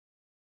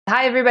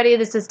Hi, everybody.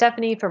 This is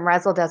Stephanie from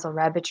Razzle Dazzle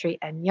Rabbitry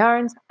and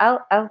Yarns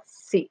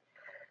LLC.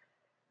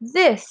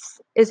 This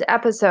is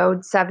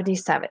episode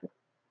 77.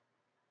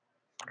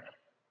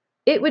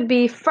 It would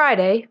be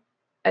Friday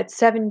at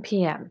 7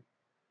 p.m.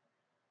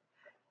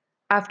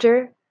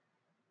 After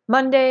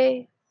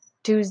Monday,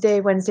 Tuesday,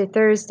 Wednesday,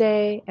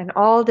 Thursday, and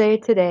all day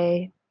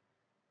today,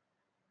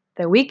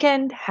 the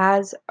weekend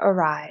has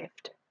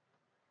arrived.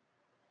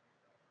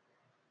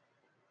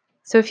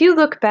 So if you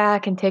look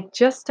back and take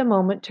just a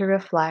moment to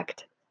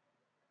reflect,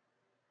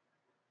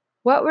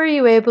 what were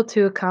you able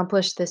to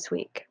accomplish this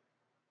week?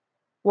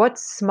 What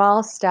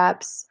small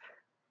steps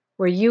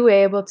were you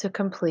able to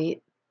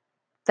complete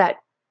that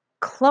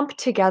clump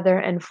together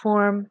and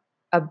form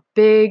a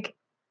big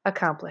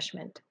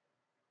accomplishment?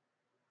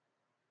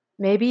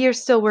 Maybe you're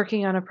still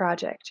working on a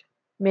project.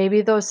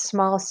 Maybe those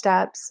small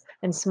steps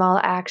and small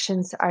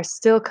actions are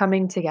still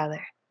coming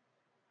together.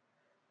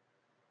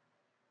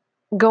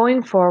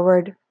 Going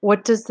forward,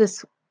 what does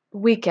this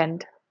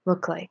weekend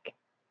look like?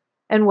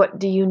 And what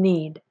do you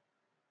need?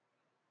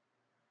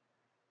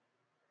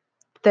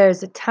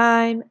 There's a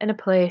time and a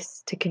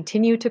place to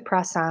continue to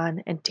press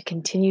on and to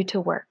continue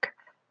to work.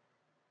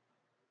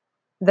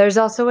 There's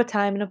also a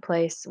time and a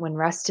place when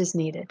rest is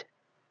needed.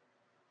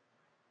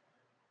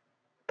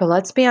 But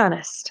let's be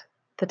honest,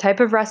 the type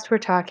of rest we're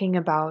talking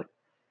about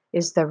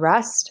is the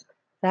rest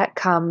that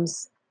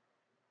comes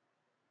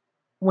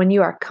when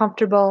you are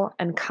comfortable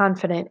and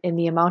confident in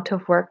the amount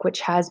of work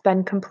which has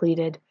been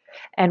completed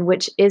and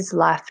which is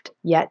left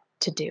yet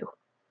to do.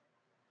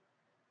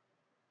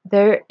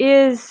 There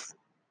is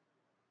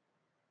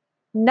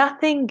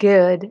nothing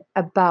good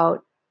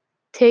about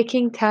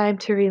taking time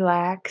to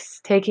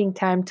relax, taking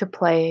time to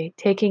play,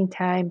 taking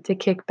time to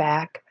kick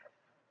back,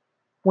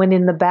 when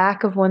in the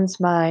back of one's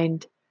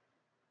mind,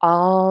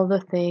 all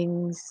the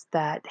things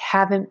that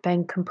haven't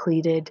been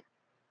completed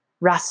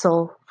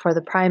wrestle for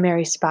the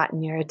primary spot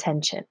in your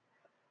attention.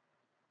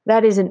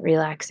 That isn't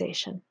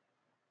relaxation.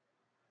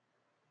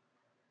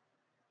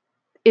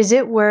 Is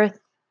it worth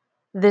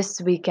this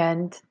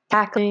weekend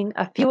tackling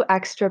a few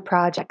extra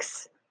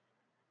projects,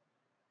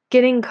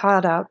 getting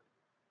caught up,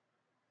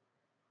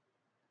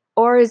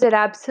 or is it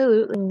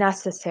absolutely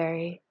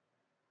necessary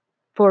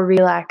for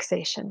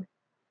relaxation?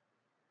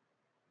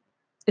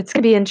 It's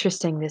going to be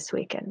interesting this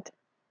weekend.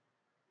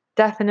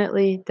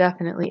 Definitely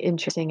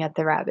interesting at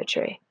the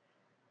Rabbitry.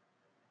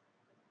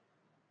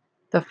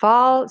 The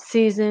fall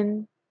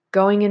season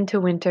going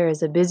into winter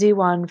is a busy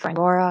one for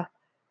Angora,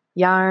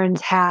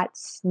 yarns,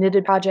 hats,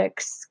 knitted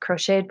projects,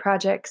 crocheted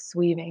projects,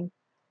 weaving.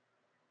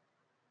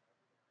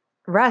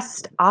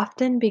 Rest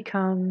often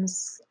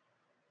becomes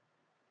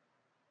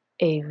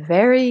a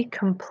very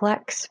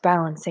complex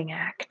balancing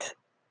act.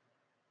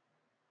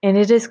 And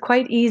it is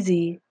quite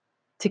easy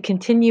to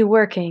continue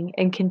working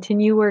and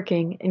continue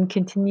working and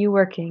continue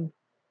working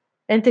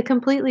and to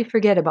completely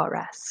forget about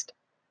rest.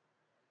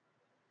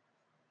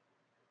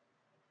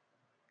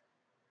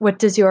 What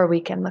does your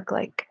weekend look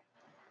like?